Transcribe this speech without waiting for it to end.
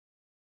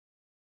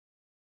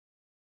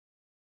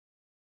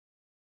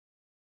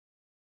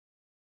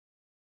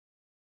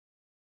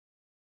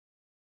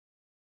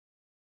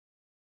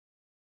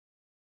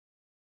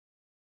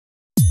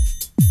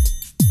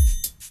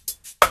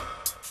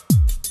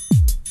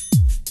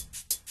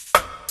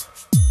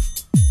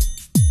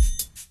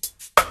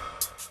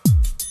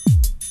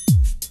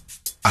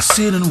I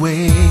sit and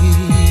wait.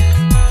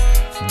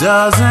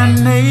 Does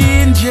an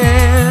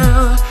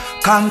angel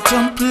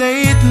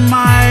contemplate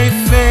my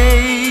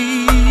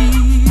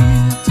fate?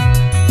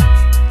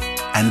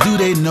 And do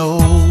they know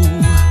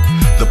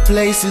the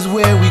places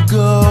where we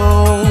go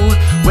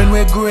when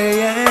we're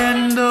gray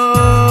and old?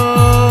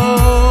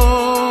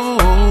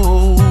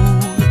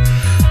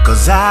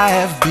 'Cause I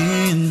have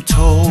been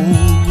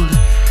told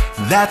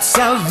that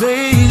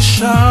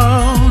salvation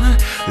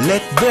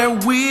let their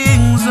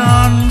wings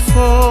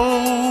unfold.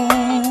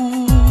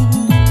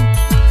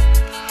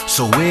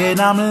 So when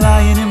I'm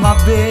lying in my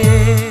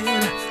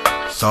bed,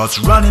 thoughts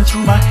running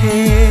through my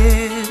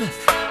head,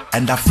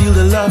 and I feel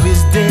the love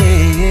is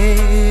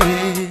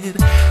dead,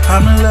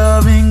 I'm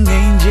loving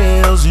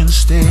angels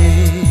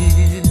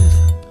instead.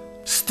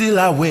 Still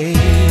I wait.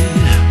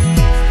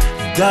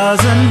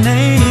 Does an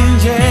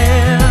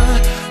angel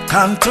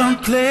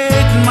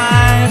contemplate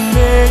my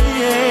fate?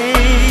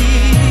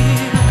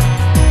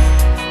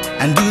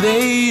 And do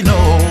they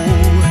know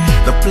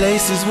the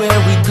places where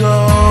we go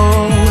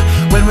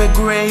when we're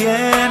gray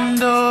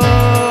and old?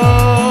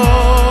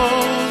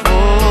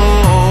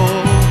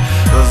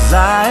 'Cause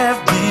I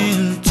have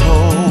been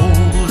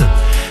told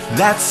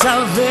that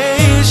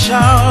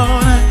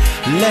salvation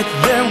let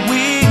their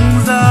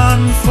wings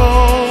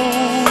unfold.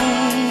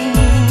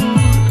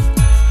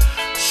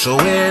 So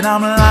when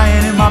I'm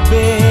lying in my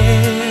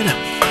bed,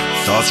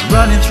 thoughts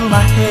running through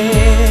my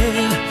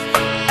head,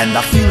 and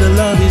I feel the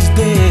love is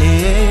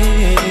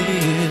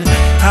dead,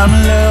 I'm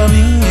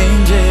loving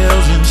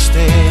angels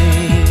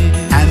instead.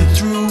 And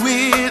through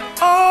it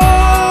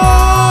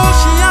all,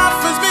 she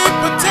offers me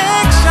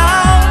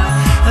protection,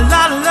 a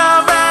lot of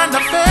love and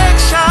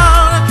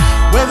affection,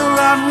 whether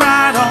I'm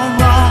right or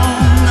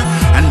wrong,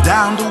 and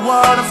down the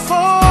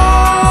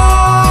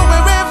waterfall,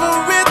 wherever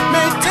it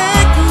may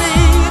take me.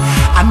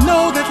 I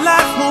know that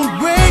life won't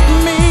break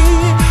me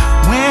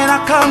when I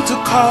come to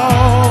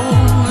call.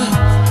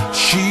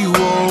 She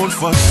won't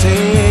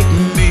forsake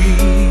me.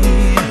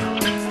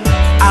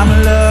 I'm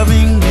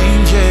loving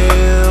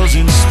angels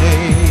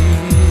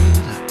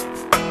instead.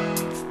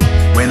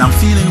 When I'm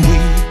feeling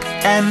weak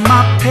and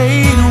my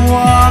pain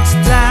walks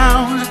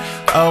down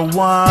a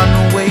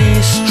one-way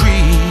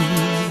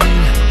street,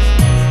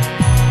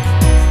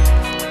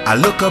 I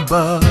look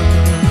above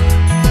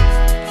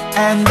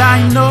and I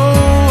know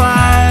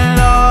I'll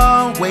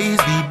always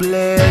be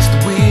blessed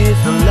with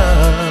the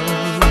love.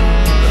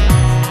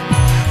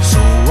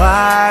 So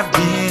I've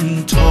been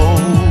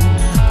told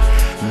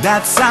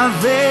that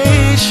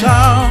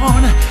salvation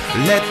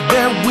let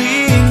their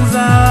wings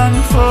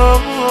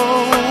unfold.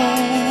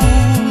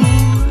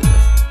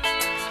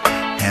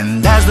 And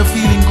as the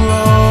feeling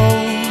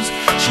grows,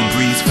 she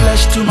breathes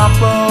flesh to my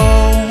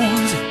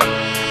bones.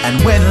 And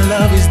when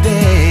love is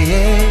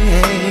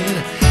dead,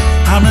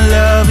 I'm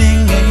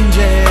loving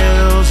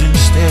angels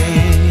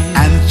instead.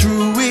 And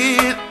through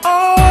it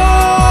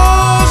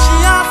all, she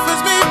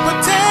offers me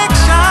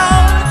protection,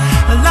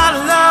 a lot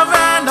of love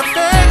and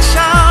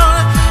affection,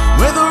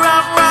 whether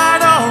I'm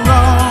right or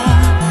wrong,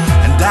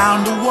 and down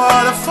the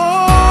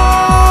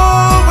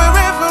waterfall,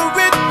 wherever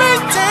it may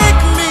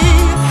take me.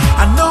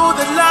 I know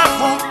that life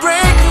won't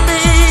break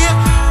me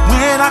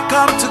when I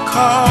come to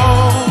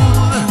call.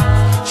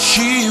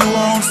 She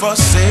won't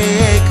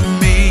forsake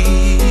me.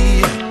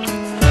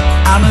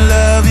 I'm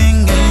loving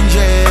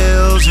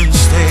angels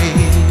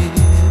instead.